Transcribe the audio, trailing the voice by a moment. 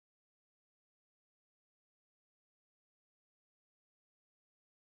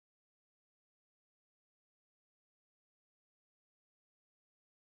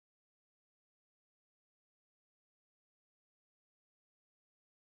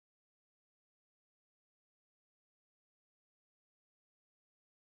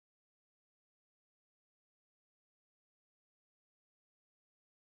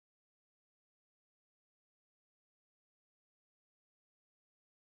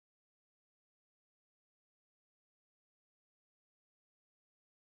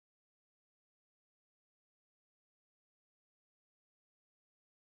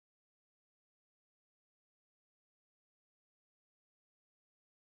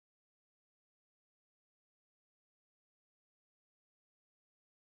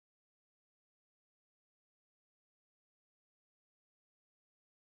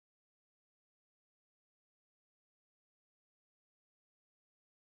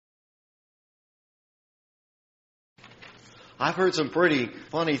I've heard some pretty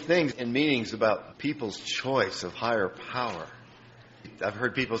funny things in meetings about people's choice of higher power. I've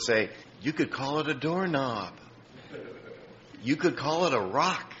heard people say, you could call it a doorknob. You could call it a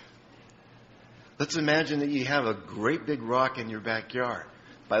rock. Let's imagine that you have a great big rock in your backyard.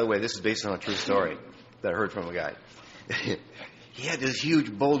 By the way, this is based on a true story that I heard from a guy. He had this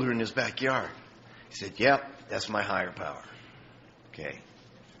huge boulder in his backyard. He said, yep, that's my higher power. Okay.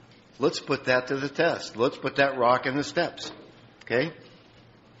 Let's put that to the test. Let's put that rock in the steps. Okay?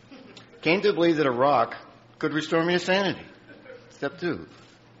 Came to believe that a rock could restore me to sanity. Step 2.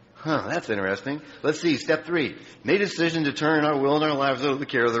 That's interesting. Let's see. Step 3. Made a decision to turn our will and our lives over to the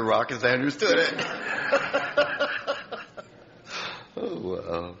care of the rock as I understood it. Oh,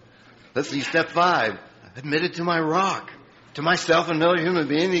 wow. Let's see. Step 5. Admitted to my rock. To myself and another human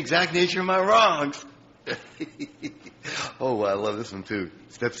being the exact nature of my wrongs. Oh, I love this one too.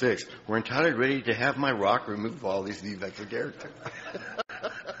 Step 6. We're entirely ready to have my rock remove all these defects of character.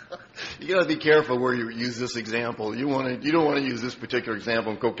 You got to be careful where you use this example. You don't want to use this particular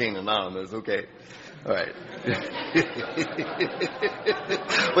example in Cocaine Anonymous, okay? All right.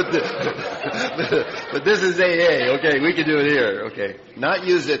 but this is AA, okay? We can do it here, okay? Not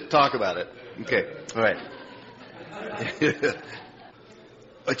use it, talk about it. Okay, all right.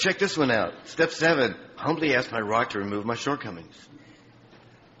 Check this one out. Step 7. Humbly ask my rock to remove my shortcomings.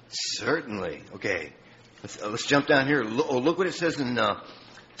 Certainly. Okay. Let's jump down here. Look what it says in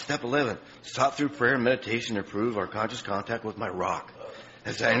Step 11. Sought through prayer and meditation to improve our conscious contact with my rock.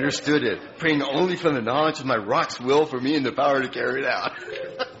 As I understood it, praying only for the knowledge of my rock's will for me and the power to carry it out.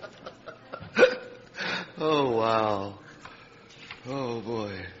 Oh, wow. Oh,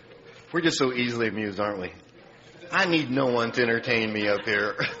 boy. We're just so easily amused, aren't we? I need no one to entertain me up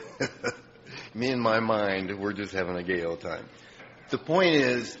here. Me and my mind, we're just having a gay old time. The point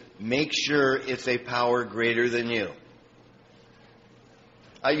is, make sure it's a power greater than you.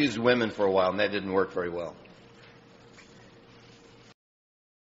 I used women for a while, and that didn't work very well.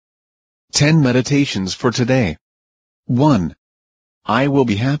 10 meditations for today. 1. I will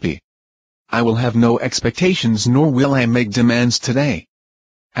be happy. I will have no expectations nor will I make demands today.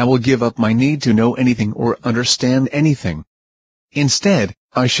 I will give up my need to know anything or understand anything. Instead,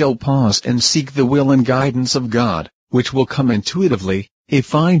 I shall pause and seek the will and guidance of God, which will come intuitively,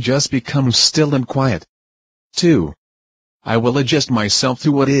 if I just become still and quiet. 2. I will adjust myself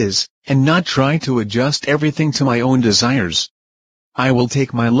to what is, and not try to adjust everything to my own desires. I will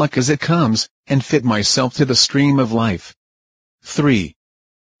take my luck as it comes, and fit myself to the stream of life. 3.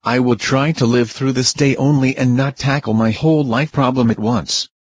 I will try to live through this day only and not tackle my whole life problem at once.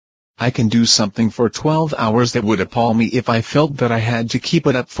 I can do something for 12 hours that would appall me if I felt that I had to keep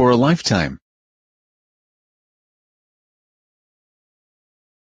it up for a lifetime.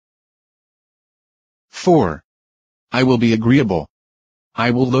 4. I will be agreeable.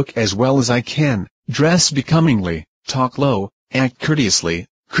 I will look as well as I can, dress becomingly, talk low, act courteously,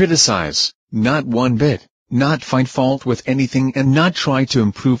 criticize, not one bit, not find fault with anything and not try to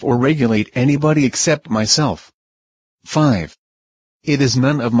improve or regulate anybody except myself. 5. It is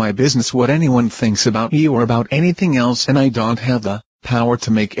none of my business what anyone thinks about me or about anything else, and I don't have the power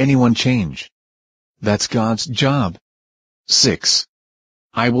to make anyone change. That's God's job. 6.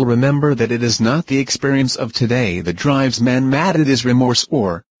 I will remember that it is not the experience of today that drives man mad, it is remorse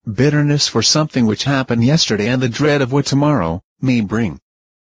or bitterness for something which happened yesterday and the dread of what tomorrow may bring.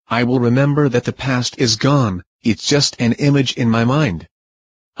 I will remember that the past is gone, it's just an image in my mind.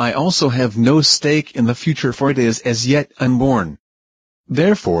 I also have no stake in the future, for it is as yet unborn.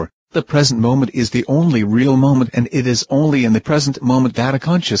 Therefore, the present moment is the only real moment, and it is only in the present moment that a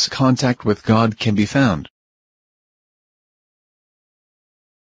conscious contact with God can be found.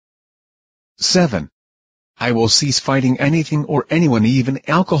 7. I will cease fighting anything or anyone, even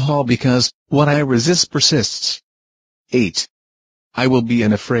alcohol, because what I resist persists. 8. I will be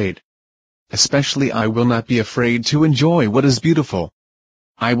unafraid. Especially I will not be afraid to enjoy what is beautiful.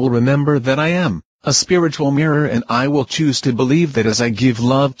 I will remember that I am a spiritual mirror, and I will choose to believe that as I give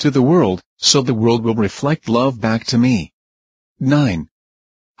love to the world, so the world will reflect love back to me. 9.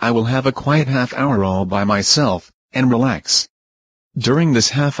 I will have a quiet half hour all by myself, and relax. During this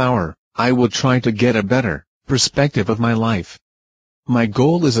half hour, I will try to get a better perspective of my life. My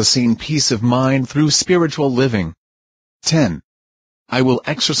goal is a sane peace of mind through spiritual living. 10. I will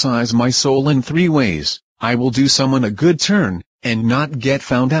exercise my soul in 3 ways. I will do someone a good turn, and not get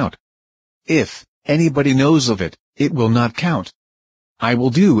found out. If anybody knows of it, it will not count. I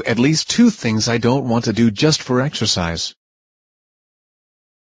will do at least 2 things I don't want to do just for exercise.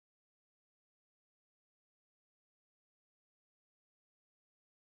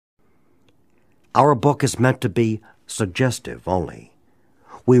 Our book is meant to be suggestive only.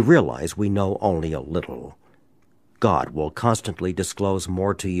 We realize we know only a little. God will constantly disclose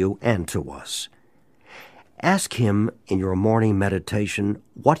more to you and to us. Ask Him in your morning meditation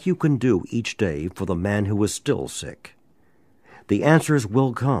what you can do each day for the man who is still sick. The answers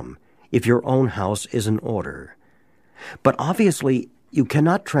will come if your own house is in order. But obviously, you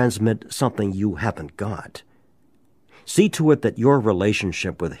cannot transmit something you haven't got. See to it that your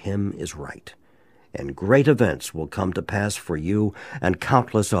relationship with Him is right, and great events will come to pass for you and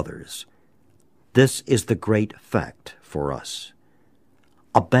countless others. This is the great fact for us.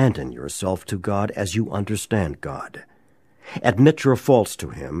 Abandon yourself to God as you understand God. Admit your faults to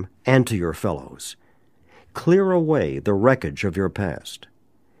Him and to your fellows. Clear away the wreckage of your past.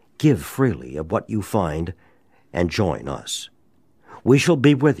 Give freely of what you find, and join us. We shall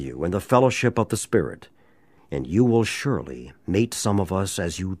be with you in the fellowship of the Spirit, and you will surely meet some of us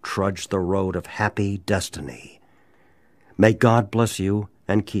as you trudge the road of happy destiny. May God bless you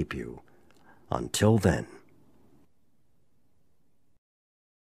and keep you. Until then.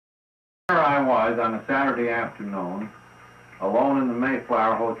 Here I was on a Saturday afternoon, alone in the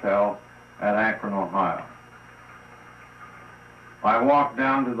Mayflower Hotel at Akron, Ohio. I walked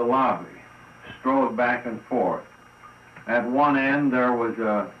down to the lobby, strode back and forth. At one end there was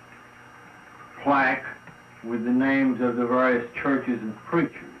a plaque with the names of the various churches and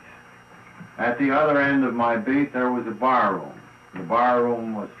preachers. At the other end of my beat there was a bar room. The bar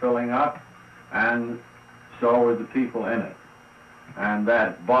room was filling up, and so were the people in it. And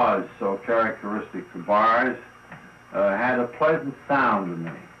that buzz, so characteristic of bars, had a pleasant sound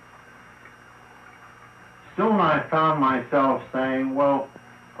to me. Soon I found myself saying, well,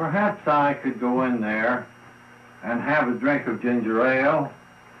 perhaps I could go in there and have a drink of ginger ale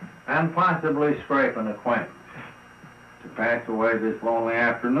and possibly scrape an acquaintance to pass away this lonely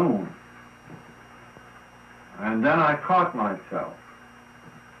afternoon. And then I caught myself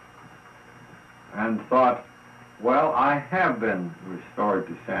and thought, well, I have been restored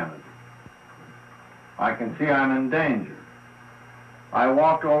to sanity. I can see I'm in danger. I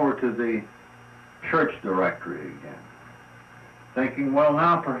walked over to the church directory again, thinking, well,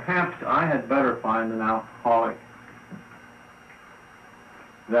 now perhaps I had better find an alcoholic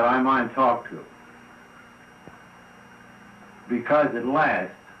that I might talk to. Because at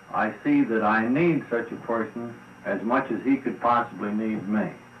last, I see that I need such a person as much as he could possibly need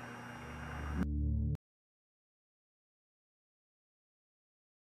me.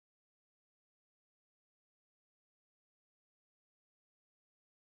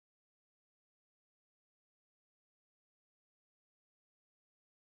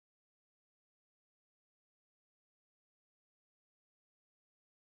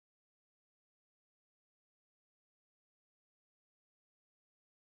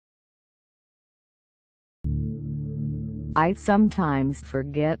 I sometimes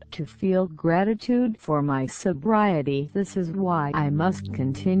forget to feel gratitude for my sobriety. This is why I must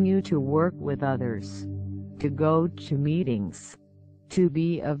continue to work with others, to go to meetings, to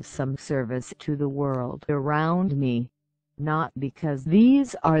be of some service to the world around me. Not because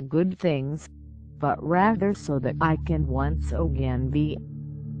these are good things, but rather so that I can once again be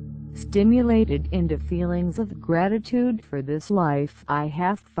stimulated into feelings of gratitude for this life I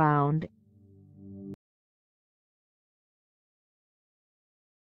have found.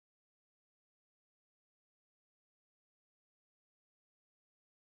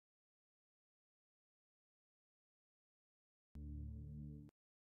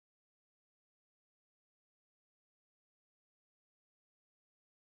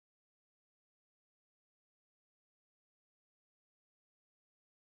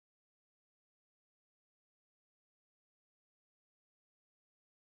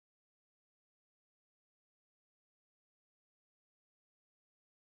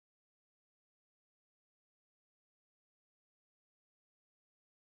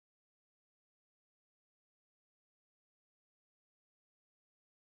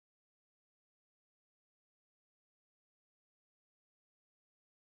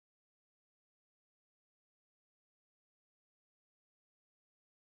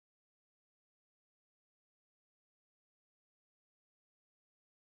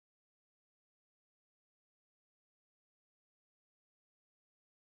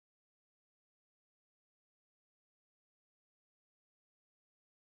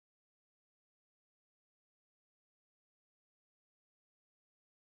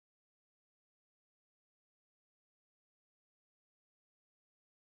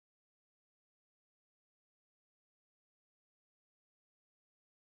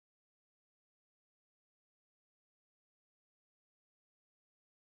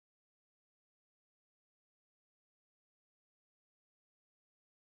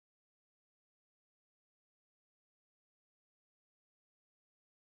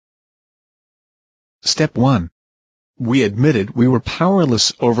 Step 1. We admitted we were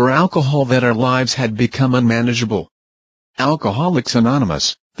powerless over alcohol, that our lives had become unmanageable. Alcoholics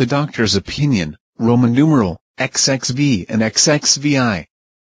Anonymous, the doctor's opinion, Roman numeral, XXV and XXVI.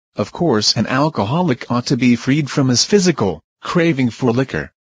 Of course, an alcoholic ought to be freed from his physical craving for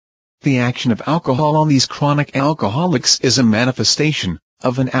liquor. The action of alcohol on these chronic alcoholics is a manifestation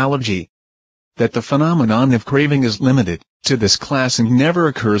of an allergy. That the phenomenon of craving is limited to this class and never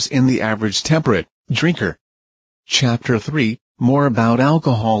occurs in the average temperate drinker. Chapter 3, More about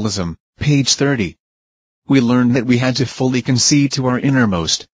Alcoholism, page 30. We learned that we had to fully concede to our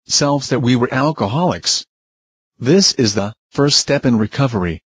innermost selves that we were alcoholics. This is the first step in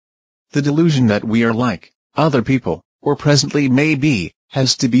recovery. The delusion that we are like other people, or presently may be,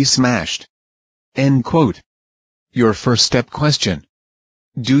 has to be smashed. End quote. Your first step question.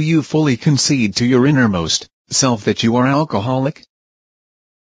 Do you fully concede to your innermost self that you are alcoholic?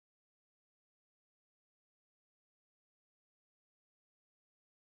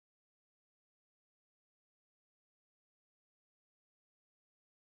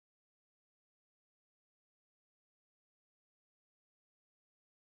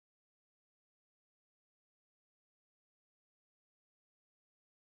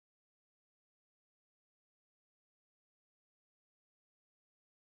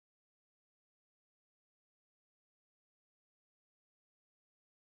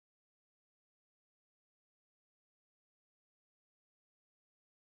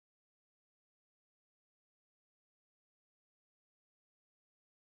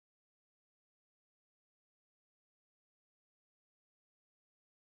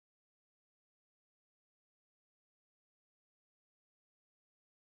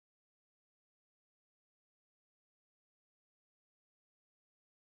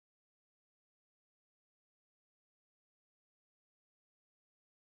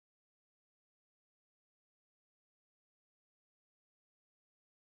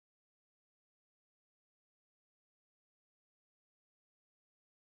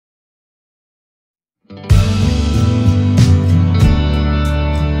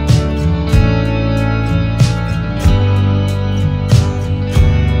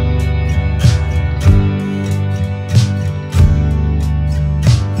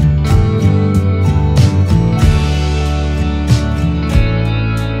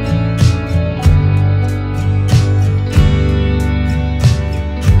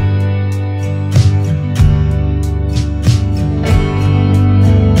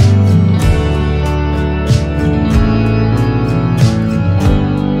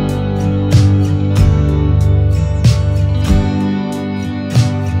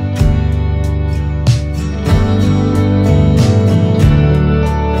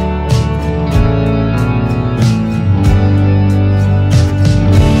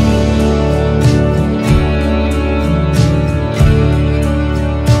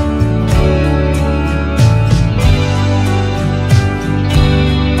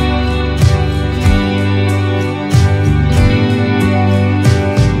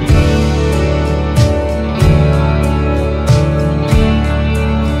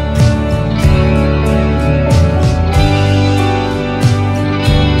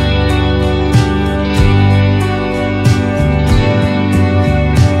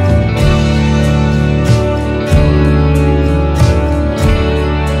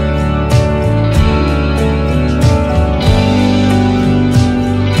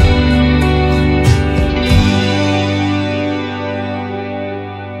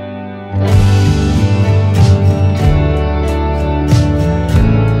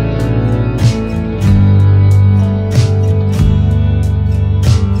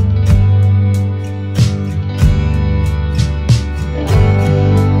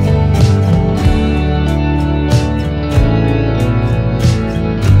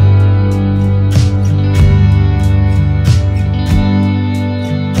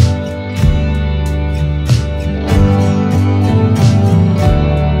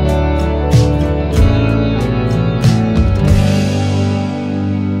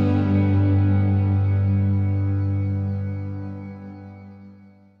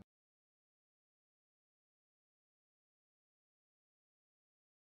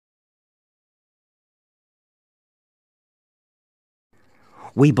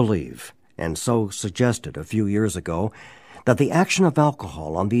 We believe, and so suggested a few years ago, that the action of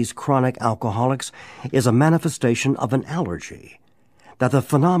alcohol on these chronic alcoholics is a manifestation of an allergy, that the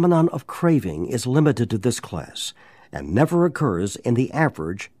phenomenon of craving is limited to this class and never occurs in the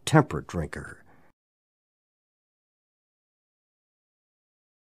average temperate drinker.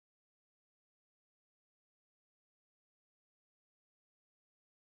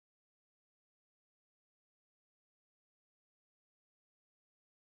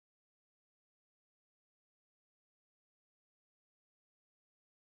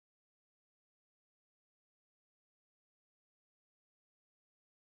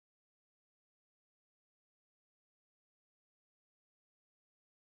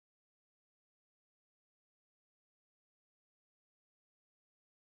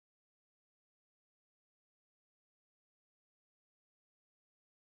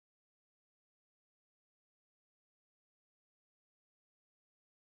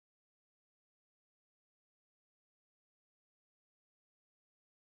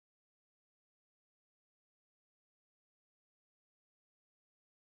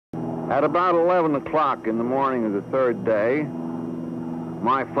 At about 11 o'clock in the morning of the third day,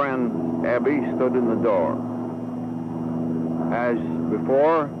 my friend Abby stood in the door. As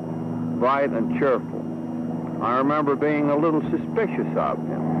before, bright and cheerful. I remember being a little suspicious of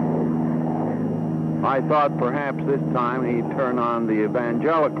him. I thought perhaps this time he'd turn on the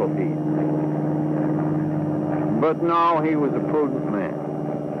evangelical heat. But no, he was a prudent man.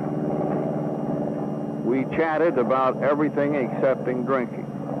 We chatted about everything excepting drinking.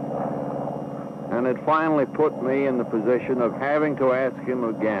 And it finally put me in the position of having to ask him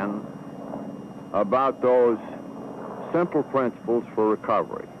again about those simple principles for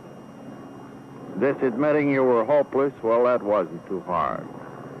recovery. This admitting you were hopeless, well, that wasn't too hard.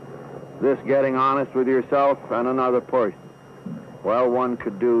 This getting honest with yourself and another person, well, one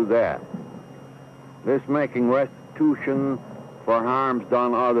could do that. This making restitution for harms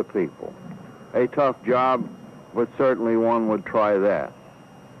done other people. A tough job, but certainly one would try that.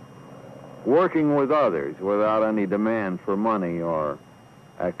 Working with others without any demand for money or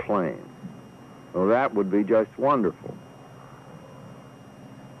acclaim. Well, that would be just wonderful.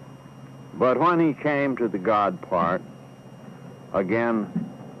 But when he came to the God part,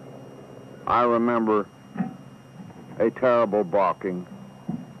 again, I remember a terrible balking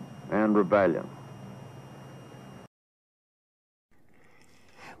and rebellion.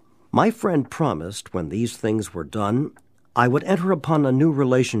 My friend promised when these things were done, I would enter upon a new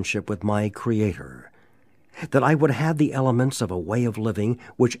relationship with my Creator, that I would have the elements of a way of living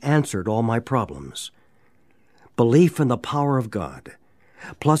which answered all my problems. Belief in the power of God,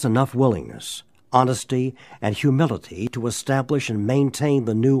 plus enough willingness, honesty, and humility to establish and maintain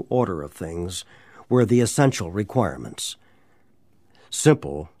the new order of things were the essential requirements.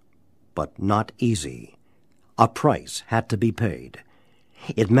 Simple, but not easy. A price had to be paid.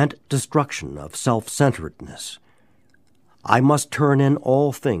 It meant destruction of self-centeredness. I must turn in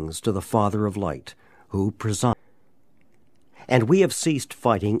all things to the Father of light, who presides. And we have ceased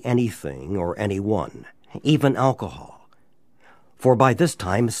fighting anything or anyone, even alcohol. For by this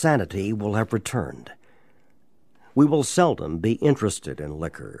time sanity will have returned. We will seldom be interested in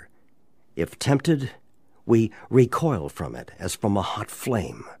liquor. If tempted, we recoil from it as from a hot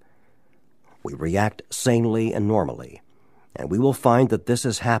flame. We react sanely and normally, and we will find that this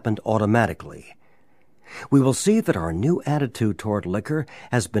has happened automatically. We will see that our new attitude toward liquor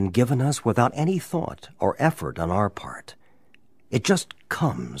has been given us without any thought or effort on our part. It just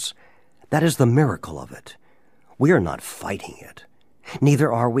comes. That is the miracle of it. We are not fighting it.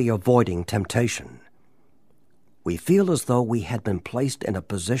 Neither are we avoiding temptation. We feel as though we had been placed in a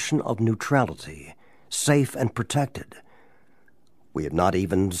position of neutrality, safe and protected. We have not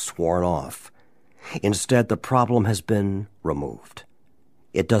even sworn off. Instead, the problem has been removed.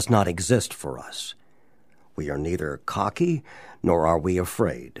 It does not exist for us. We are neither cocky nor are we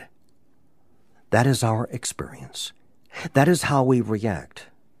afraid. That is our experience. That is how we react,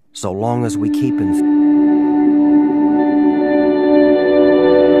 so long as we keep in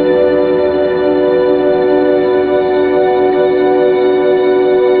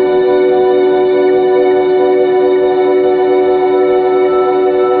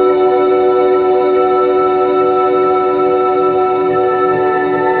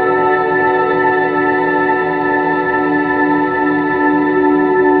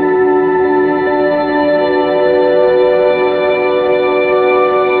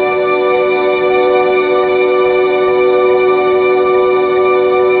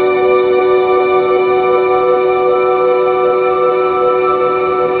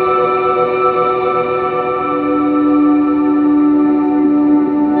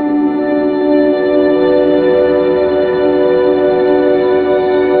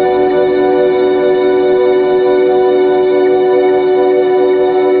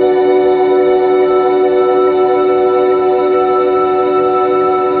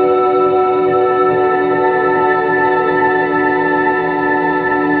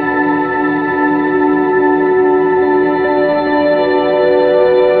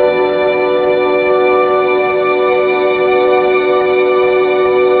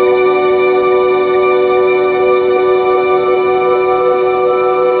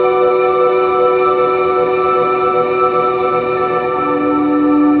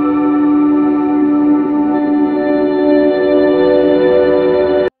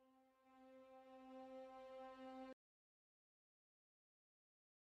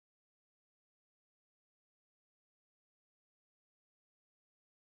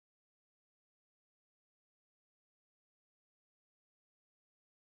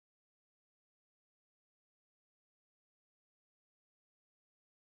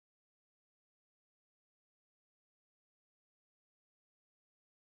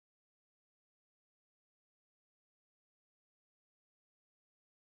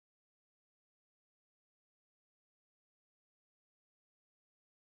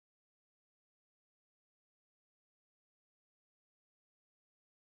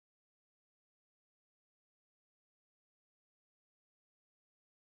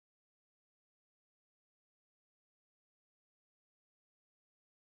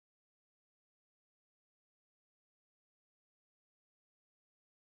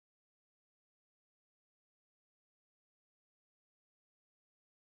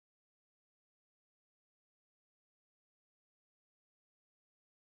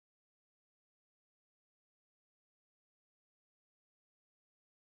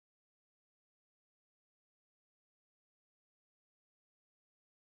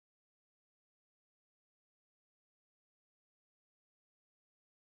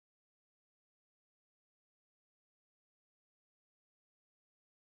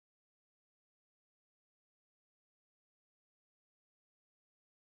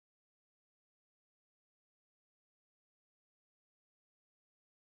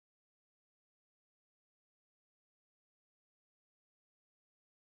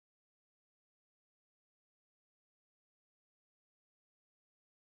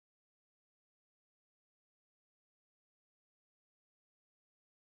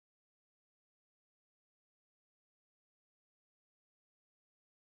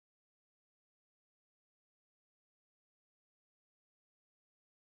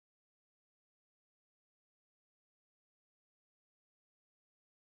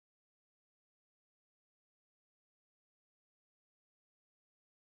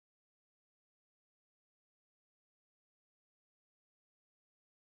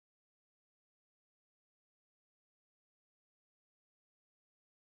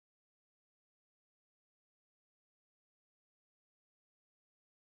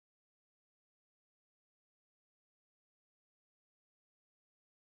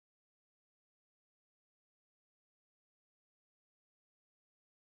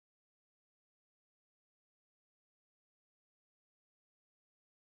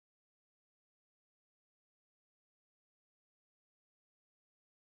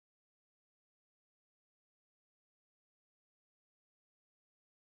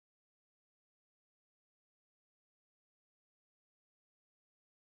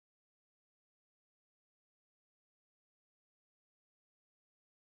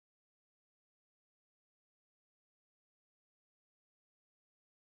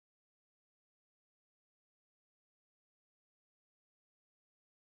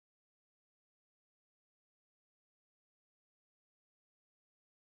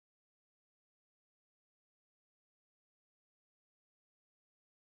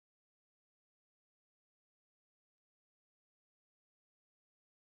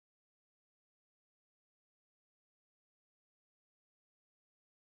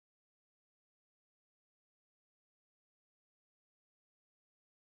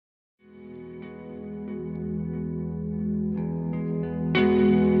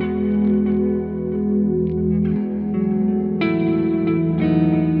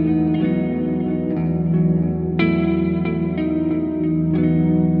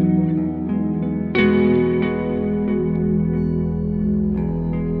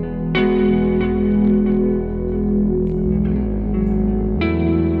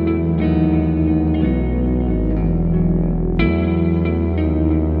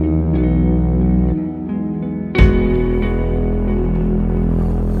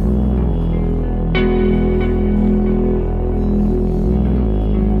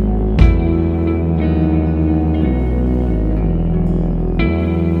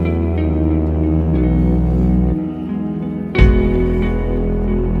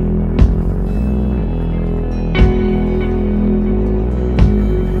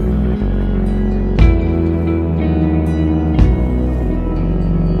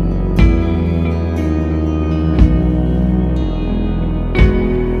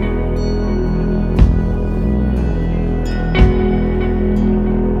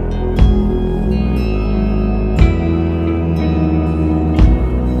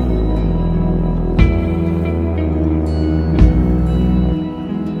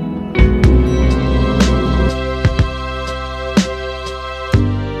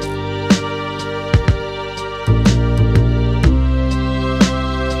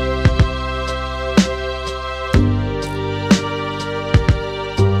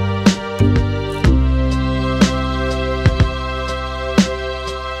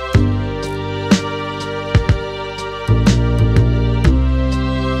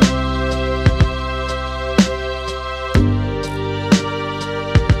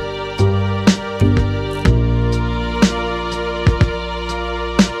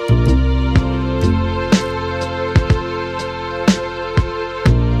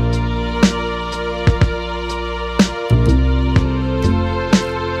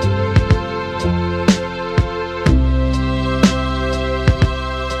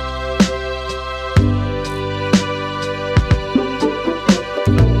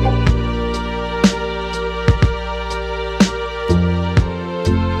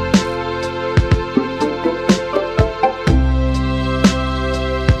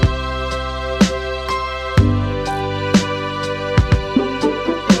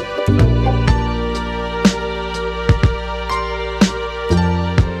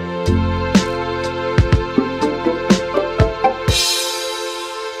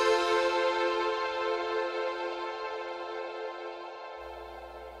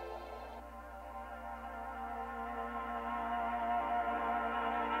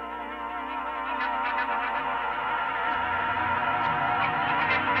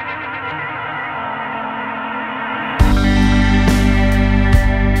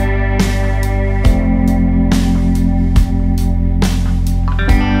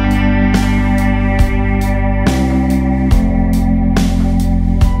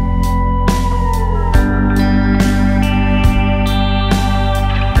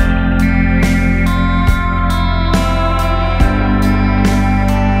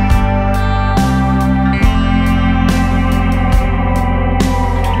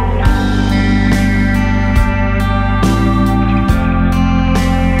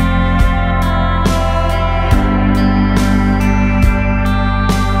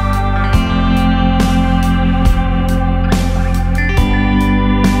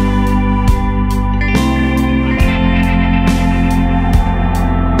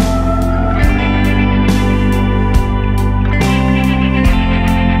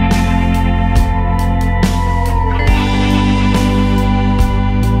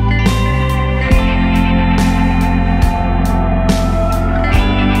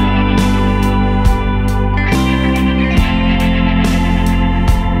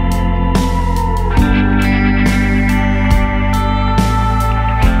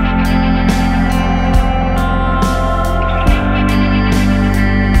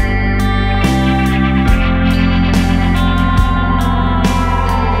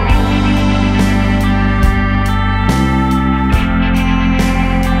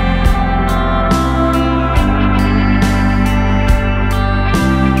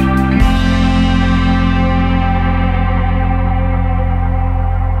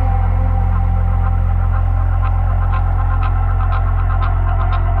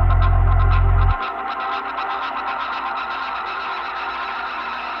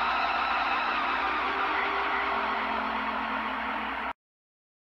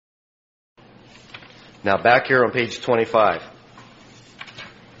Now back here on page 25.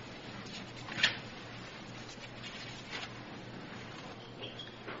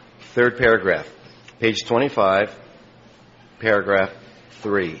 Third paragraph. Page 25, paragraph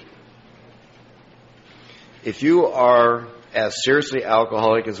 3. If you are as seriously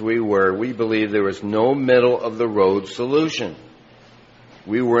alcoholic as we were, we believe there was no middle of the road solution.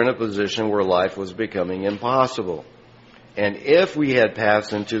 We were in a position where life was becoming impossible. And if we had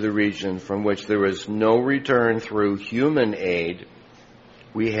passed into the region from which there was no return through human aid,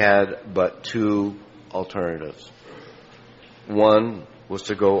 we had but two alternatives. One was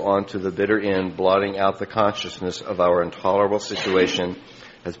to go on to the bitter end, blotting out the consciousness of our intolerable situation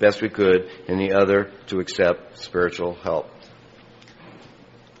as best we could, and the other to accept spiritual help.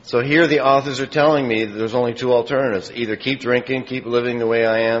 So here the authors are telling me that there's only two alternatives. Either keep drinking, keep living the way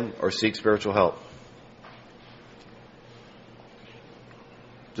I am, or seek spiritual help.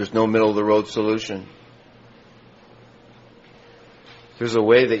 There's no middle-of-the-road solution. There's a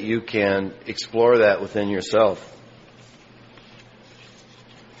way that you can explore that within yourself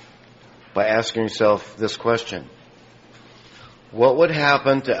by asking yourself this question. What would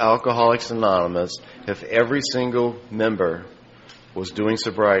happen to Alcoholics Anonymous if every single member was doing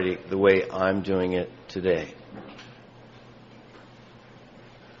sobriety the way I'm doing it today?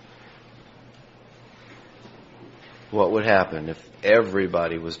 What would happen if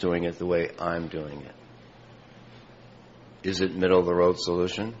everybody was doing it the way I'm doing it? Is it middle-of-the-road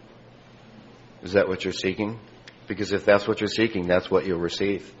solution? Is that what you're seeking? Because if that's what you're seeking, that's what you'll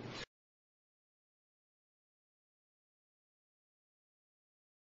receive.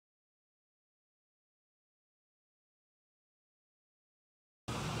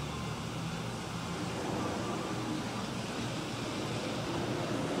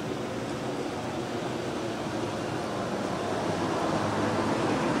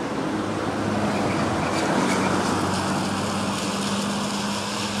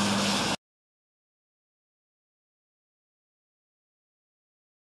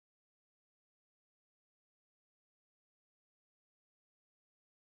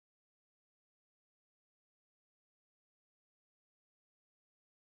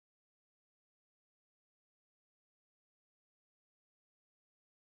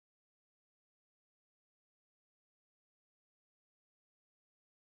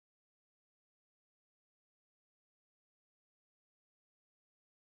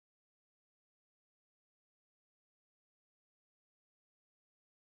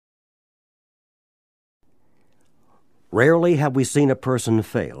 Rarely have we seen a person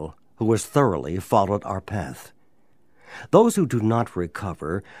fail who has thoroughly followed our path. Those who do not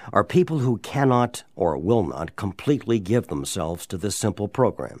recover are people who cannot or will not completely give themselves to this simple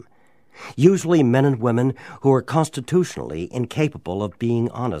program. Usually men and women who are constitutionally incapable of being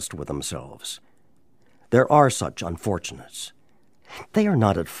honest with themselves. There are such unfortunates. They are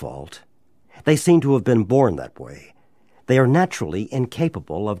not at fault. They seem to have been born that way. They are naturally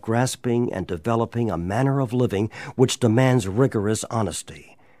incapable of grasping and developing a manner of living which demands rigorous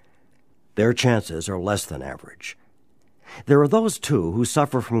honesty. Their chances are less than average. There are those, too, who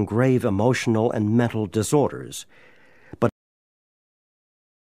suffer from grave emotional and mental disorders.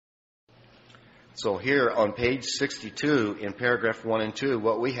 So here on page 62 in paragraph 1 and 2,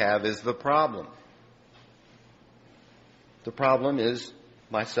 what we have is the problem. The problem is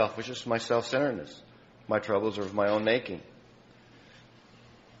my selfishness, my self-centeredness. My troubles are of my own making.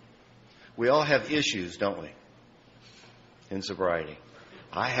 We all have issues, don't we, in sobriety?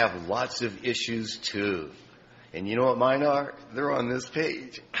 I have lots of issues, too. And you know what mine are? They're on this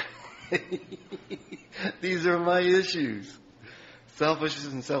page. These are my issues.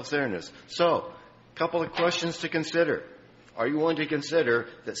 Selfishness and self-centeredness. So, a couple of questions to consider. Are you willing to consider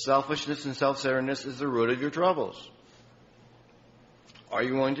that selfishness and self-centeredness is the root of your troubles? Are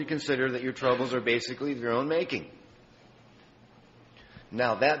you willing to consider that your troubles are basically of your own making?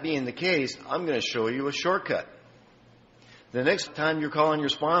 Now, that being the case, I'm going to show you a shortcut. The next time you're calling your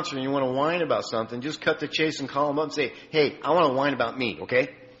sponsor and you want to whine about something, just cut the chase and call them up and say, hey, I want to whine about me, okay?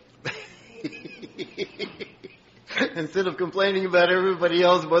 Instead of complaining about everybody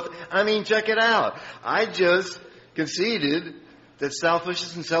else. Check it out. I just conceded that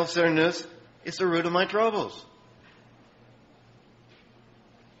selfishness and self-centeredness is the root of my troubles.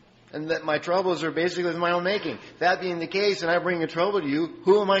 And that my troubles are basically of my own making. That being the case, and I bring a trouble to you,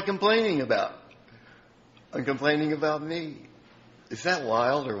 who am I complaining about? I'm complaining about me. Is that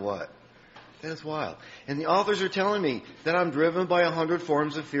wild or what? That's wild. And the authors are telling me that I'm driven by 100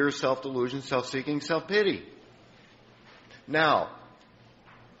 forms of fear, self-delusion, self-seeking, self-pity. Now,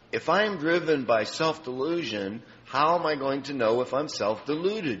 if I'm driven by self-delusion, how am I going to know if I'm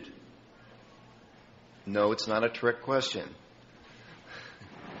self-deluded? No, it's not a trick question.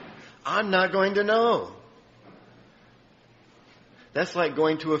 I'm not going to know. That's like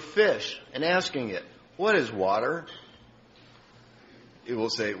going to a fish and asking it, what is water? It will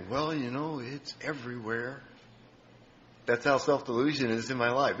say, well, it's everywhere. That's how self-delusion is in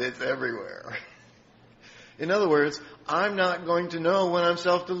my life. It's everywhere. In other words, I'm not going to know when I'm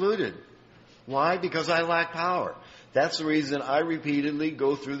self-deluded. Why? Because I lack power. That's the reason I repeatedly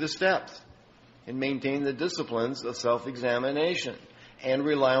go through the steps and maintain the disciplines of self-examination and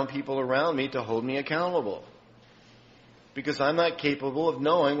rely on people around me to hold me accountable. Because I'm not capable of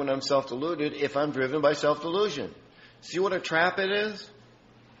knowing when I'm self-deluded if I'm driven by self-delusion. See what a trap it is?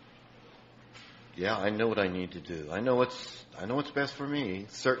 Yeah, I know what I need to do. I know what's best for me,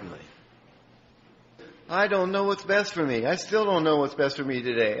 certainly. I don't know what's best for me. I still don't know what's best for me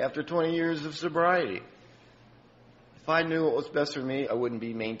today after 20 years of sobriety. If I knew what was best for me, I wouldn't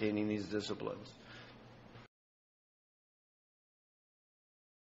be maintaining these disciplines.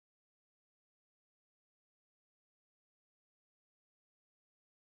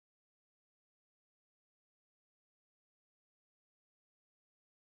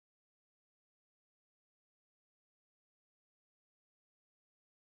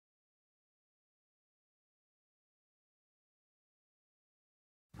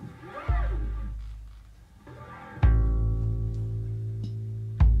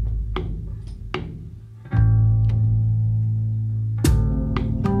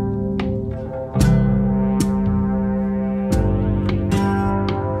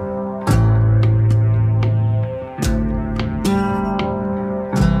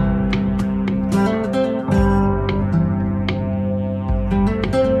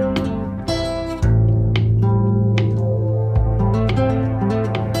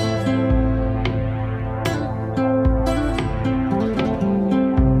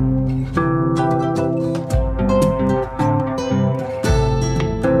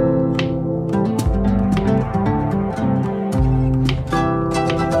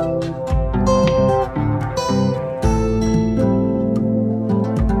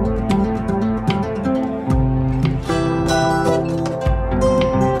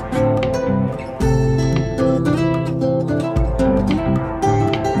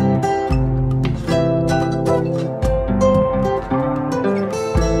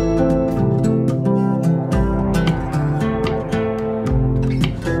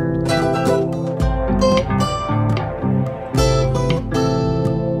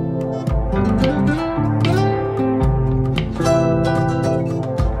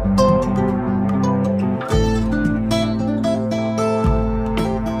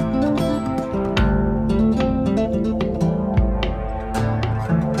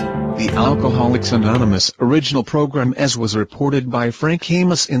 Alcoholics Anonymous original program as was reported by Frank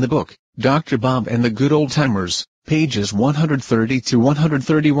Amos in the book, Dr. Bob and the Good Old Timers, pages 130 to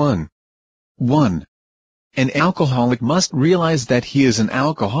 131. 1. An alcoholic must realize that he is an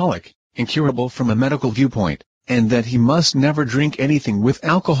alcoholic, incurable from a medical viewpoint, and that he must never drink anything with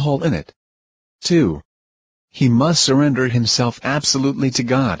alcohol in it. 2. He must surrender himself absolutely to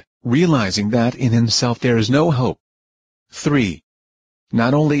God, realizing that in himself there is no hope. 3.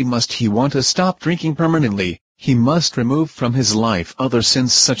 Not only must he want to stop drinking permanently, he must remove from his life other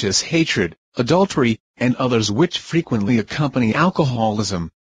sins such as hatred, adultery, and others which frequently accompany alcoholism.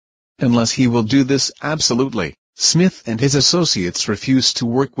 Unless he will do this absolutely, Smith and his associates refuse to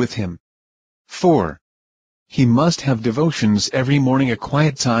work with him. 4. He must have devotions every morning, a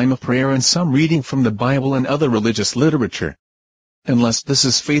quiet time of prayer and some reading from the Bible and other religious literature. Unless this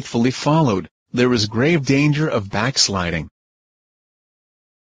is faithfully followed, there is grave danger of backsliding.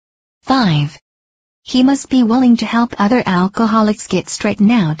 5. He must be willing to help other alcoholics get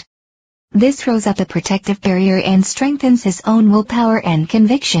straightened out. This throws up a protective barrier and strengthens his own willpower and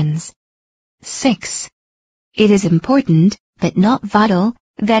convictions. 6. It is important, but not vital,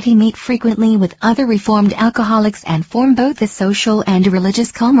 that he meet frequently with other reformed alcoholics and form both a social and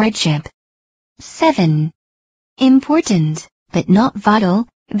religious comradeship. 7. Important, but not vital,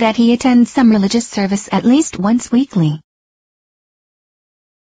 that he attend some religious service at least once weekly.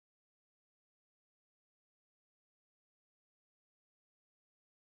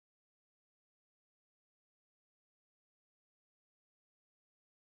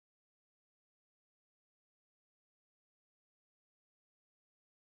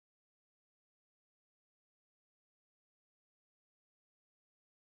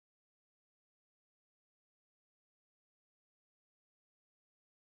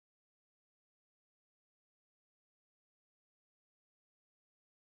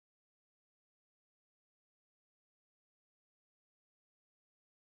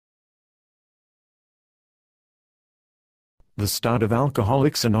 The start of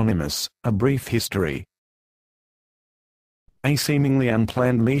Alcoholics Anonymous, a brief history. A seemingly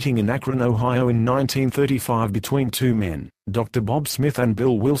unplanned meeting in Akron, Ohio in 1935 between two men, Dr. Bob Smith and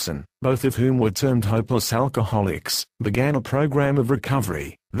Bill Wilson, both of whom were termed hopeless alcoholics, began a program of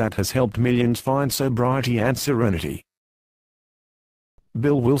recovery that has helped millions find sobriety and serenity.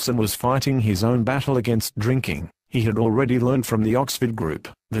 Bill Wilson was fighting his own battle against drinking. He had already learned from the Oxford group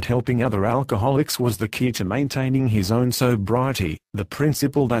that helping other alcoholics was the key to maintaining his own sobriety, the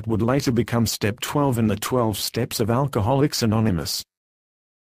principle that would later become Step 12 in the 12 Steps of Alcoholics Anonymous.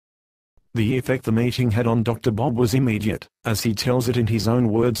 The effect the meeting had on Dr. Bob was immediate, as he tells it in his own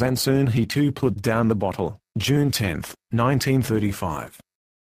words, and soon he too put down the bottle. June 10, 1935.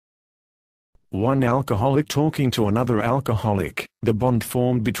 One alcoholic talking to another alcoholic, the bond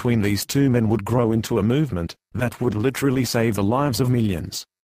formed between these two men would grow into a movement that would literally save the lives of millions.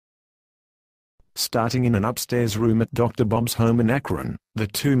 Starting in an upstairs room at Dr. Bob's home in Akron, the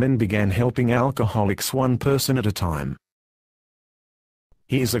two men began helping alcoholics one person at a time.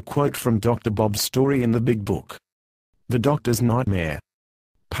 Here's a quote from Dr. Bob's story in the Big Book. The Doctor's Nightmare.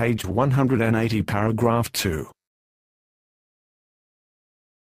 Page 180, paragraph 2.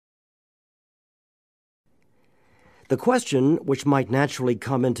 The question which might naturally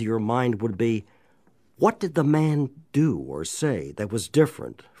come into your mind would be, what did the man do or say that was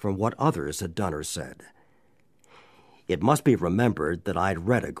different from what others had done or said? It must be remembered that I'd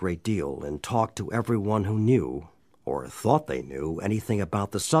read a great deal and talked to everyone who knew, or thought they knew, anything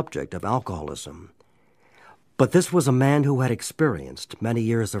about the subject of alcoholism. But this was a man who had experienced many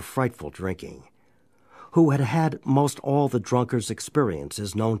years of frightful drinking, who had had most all the drunkard's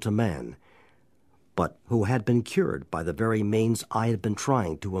experiences known to man, but who had been cured by the very means I had been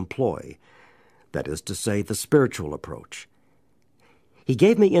trying to employ, that is to say, the spiritual approach. He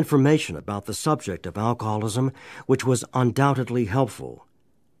gave me information about the subject of alcoholism which was undoubtedly helpful.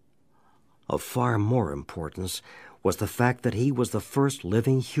 Of far more importance was the fact that he was the first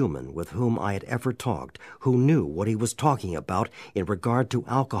living human with whom I had ever talked who knew what he was talking about in regard to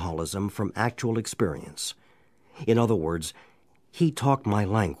alcoholism from actual experience. In other words, he talked my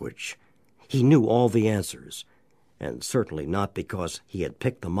language. He knew all the answers, and certainly not because he had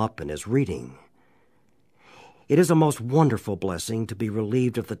picked them up in his reading. It is a most wonderful blessing to be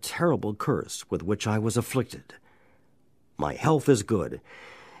relieved of the terrible curse with which I was afflicted. My health is good,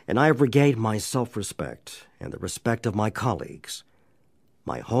 and I have regained my self-respect and the respect of my colleagues.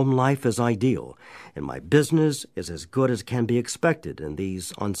 My home life is ideal, and my business is as good as can be expected in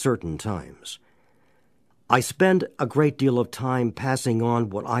these uncertain times. I spend a great deal of time passing on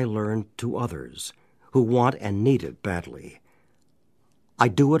what I learned to others who want and need it badly. I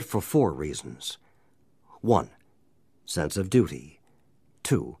do it for 4 reasons. 1, sense of duty.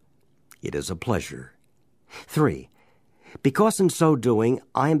 2, it is a pleasure. 3, because in so doing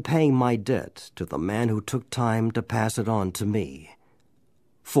I am paying my debt to the man who took time to pass it on to me.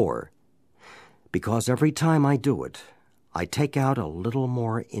 4, because every time I do it, I take out a little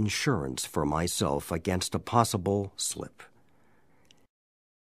more insurance for myself against a possible slip.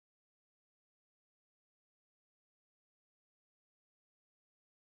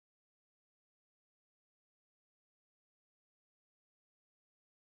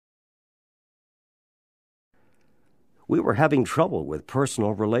 We were having trouble with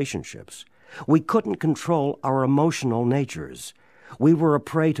personal relationships. We couldn't control our emotional natures. We were a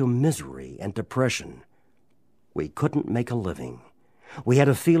prey to misery and depression. We couldn't make a living. We had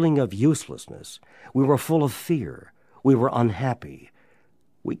a feeling of uselessness. We were full of fear. We were unhappy.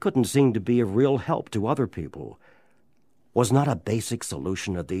 We couldn't seem to be of real help to other people. Was not a basic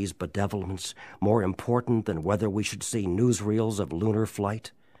solution of these bedevilments more important than whether we should see newsreels of lunar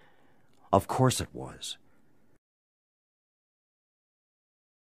flight? Of course it was.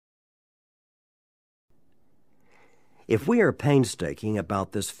 If we are painstaking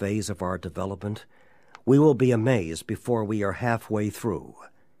about this phase of our development, we will be amazed before we are halfway through.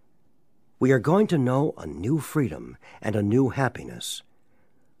 We are going to know a new freedom and a new happiness.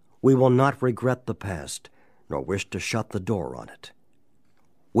 We will not regret the past, nor wish to shut the door on it.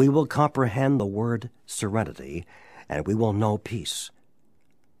 We will comprehend the word serenity, and we will know peace.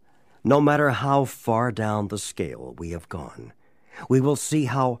 No matter how far down the scale we have gone, we will see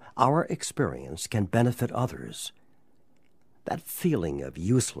how our experience can benefit others. That feeling of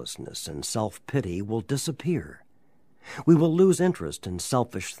uselessness and self-pity will disappear. We will lose interest in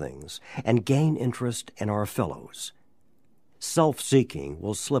selfish things and gain interest in our fellows. Self-seeking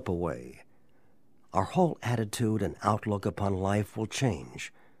will slip away. Our whole attitude and outlook upon life will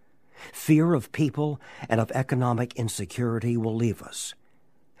change. Fear of people and of economic insecurity will leave us.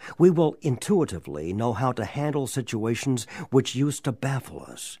 We will intuitively know how to handle situations which used to baffle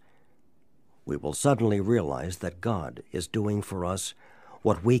us. We will suddenly realize that God is doing for us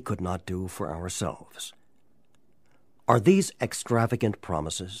what we could not do for ourselves. Are these extravagant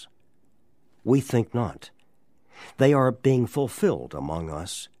promises? We think not. They are being fulfilled among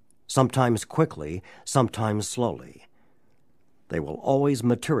us, sometimes quickly, sometimes slowly. They will always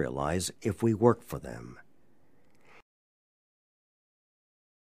materialize if we work for them.